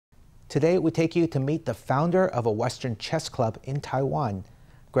Today, we take you to meet the founder of a Western chess club in Taiwan.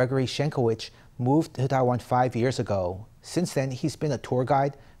 Gregory Sienkiewicz moved to Taiwan 5 years ago. Since then, he's been a tour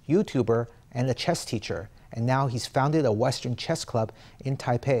guide, YouTuber, and a chess teacher, and now he's founded a Western chess club in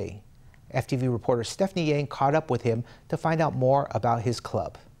Taipei. FTV reporter Stephany Yang caught up with him to find out more about his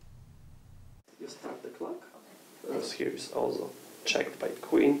club. You start the clock. Here is also checked by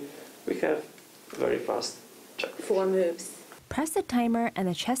queen. We have very fast check. 4 moves. Press the timer and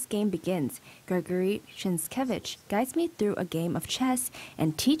the chess game begins. Gregory Sienkiewicz guides me through a game of chess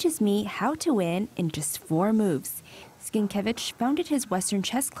and teaches me how to win in just 4 moves. Sienkiewicz founded his Western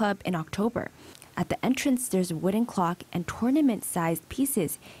chess club in October. At the entrance, there's a wooden clock and tournament-sized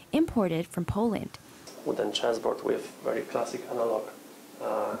pieces imported from Poland. Wooden chessboard with very classic analog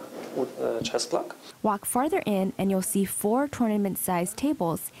chess clock. Walk farther in and you'll see 4 tournament-sized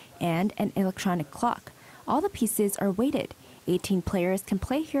tables and an electronic clock. All the pieces are weighted. 18 players can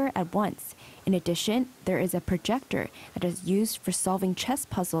play here at once. In addition, there is a projector that is used for solving chess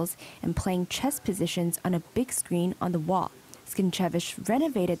puzzles and playing chess positions on a big screen on the wall. Sienkiewicz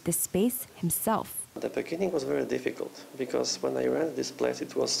renovated this space himself. The beginning was very difficult because when I rented this place,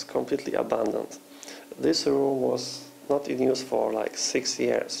 it was completely abandoned. This room was not in use for like 6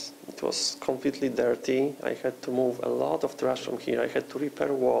 years. It was completely dirty. I had to move a lot of trash from here. I had to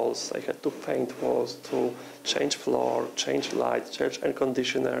repair walls. I had to paint walls, to change floor, change light, change air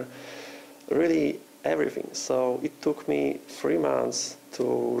conditioner, really everything. So it took me 3 months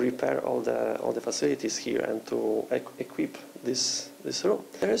to repair all the facilities here and to equip this room.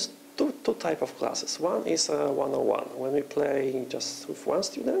 There is two types of classes. One is 101, when we play just with one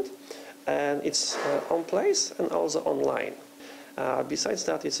student, and it's on place and also online. Besides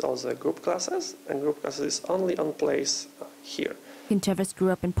that, it's also group classes, and group classes is only on place here. Sienkiewicz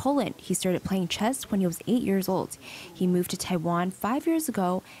grew up in Poland. He started playing chess when he was 8 years old. He moved to Taiwan 5 years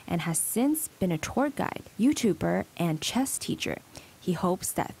ago and has since been a tour guide, YouTuber, and chess teacher. He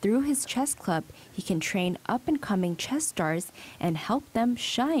hopes that through his chess club, he can train up-and-coming chess stars and help them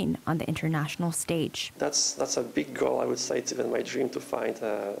shine on the international stage. That's a big goal. I would say it's even my dream to find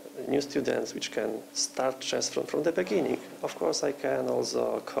new students which can start chess from the beginning. Of course, I can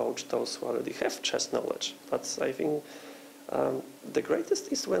also coach those who already have chess knowledge. But I think the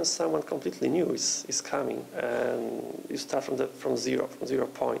greatest is when someone completely new is coming and you start from zero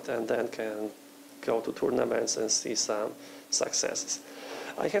point, and then can go to tournaments and see some successes.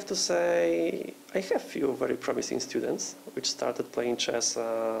 I have to say I have few very promising students which started playing chess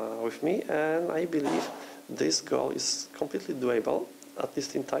with me, and I believe this goal is completely doable, at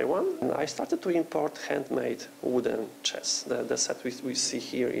least in Taiwan. And I started to import handmade wooden chess. The set we see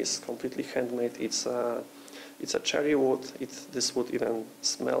here is completely handmade. It's a cherry wood. This wood even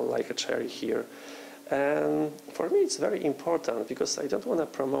smells like a cherry here. And for me it's very important because I don't want to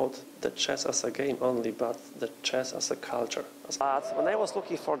promote the chess as a game only, but the chess as a culture. But when I was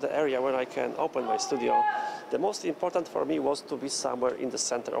looking for the area where I can open my studio, the most important for me was to be somewhere in the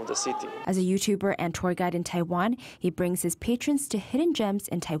center of the city. As a YouTuber and tour guide in Taiwan, he brings his patrons to hidden gems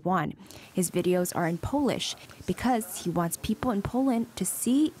in Taiwan. His videos are in Polish because he wants people in Poland to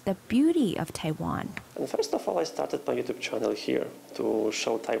see the beauty of Taiwan. And first of all, I started my YouTube channel here to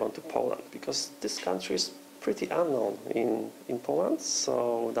show Taiwan to Poland because this country is pretty unknown in Poland,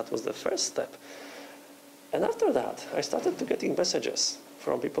 so that was the first step. And after that, I started to getting messages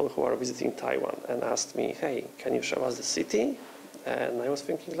from people who are visiting Taiwan and asked me, hey, can you show us the city? And I was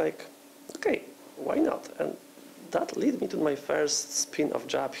thinking like, okay, why not? And that led me to my first spin-off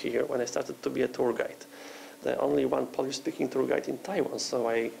job here when I started to be a tour guide. The only one Polish-speaking tour guide in Taiwan, so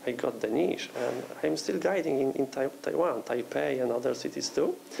I got the niche, and I'm still guiding in Taiwan, Taipei and other cities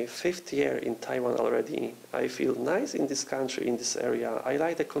too. 5th year in Taiwan already. I feel nice in this country, in this area. I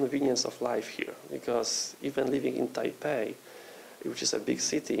like the convenience of life here, because even living in Taipei, which is a big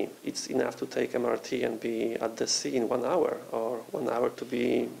city, it's enough to take MRT and be at the sea in 1 hour, or 1 hour to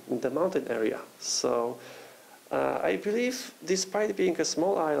be in the mountain area. So I believe, despite being a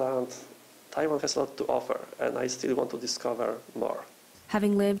small island, Taiwan has a lot to offer, and I still want to discover more.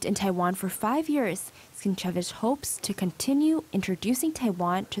 Having lived in Taiwan for 5 years, Sienkiewicz hopes to continue introducing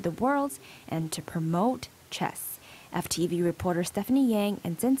Taiwan to the world and to promote chess. FTV reporter Stephany Yang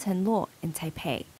and Zhen Luo in Taipei.